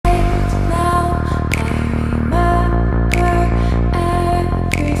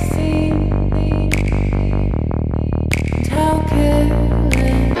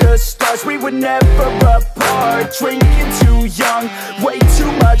were never apart. Drinking too young, way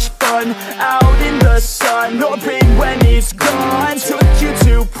too much fun, out in the sun. No pain when it's gone. Took you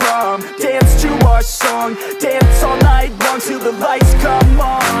to prom, dance to our song, dance all night long till the lights come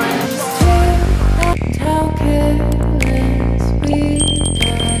on. How careless we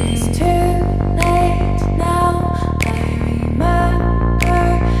got. It's too late now. I remember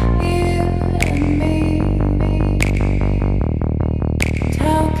you and me.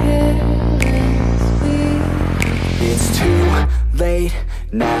 How careless we got. It's too late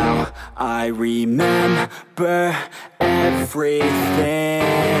now. I remember everything,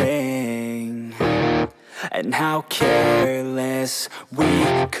 and how careless we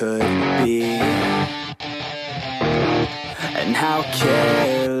could be, and how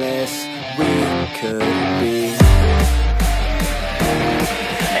careless we could be,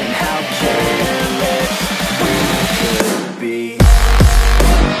 and how careless we could be.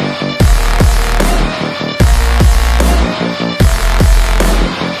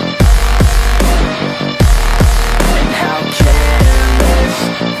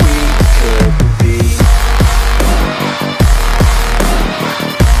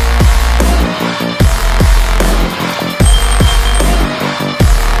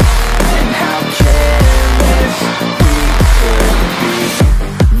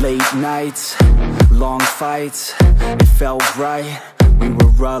 Nights, long fights, it felt right, we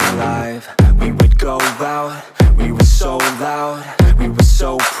were alive. We would go out, we were so loud, we were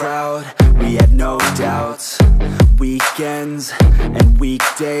so proud, we had no doubts. Weekends and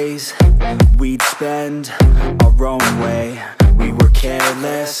weekdays, we'd spend our own way. We were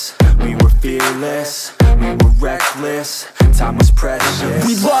careless, we were fearless, we were reckless, time was precious.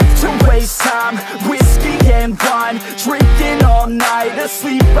 We loved to waste time, whiskey and wine, drinking all night,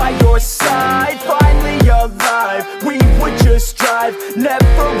 asleep by your side. Finally alive, we would just drive, never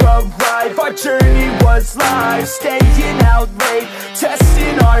arrive. Our journey was live, staying out late,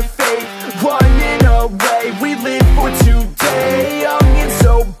 testing our fate, running away. We live for today, young and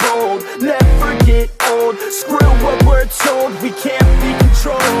so bold, never get old. Screw what we're told, we can't be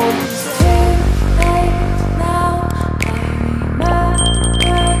controlled. It's too late now. I remember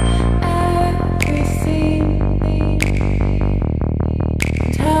everything.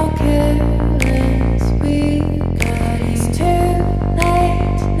 And how careless we got. It's too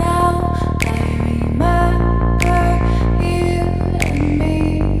late now. I remember you and me.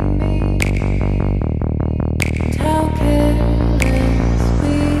 And how careless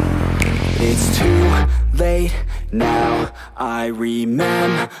we got. It's too late now, I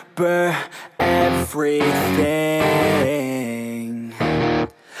remember everything,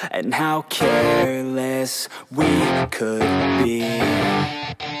 and how careless we could be,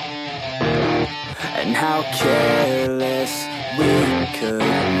 and how careless we could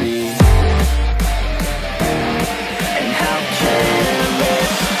be, and how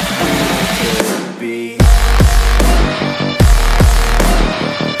careless we could be.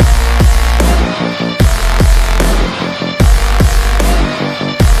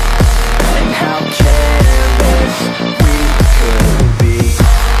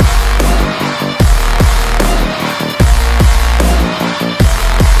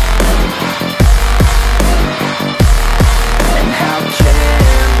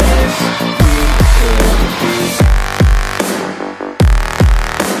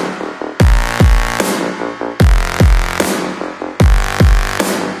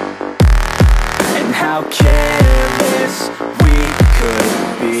 How careless we could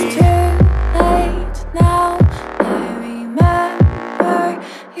be. It's too late now. I remember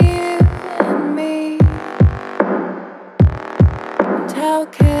you and me. And how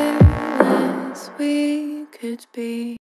careless we could be.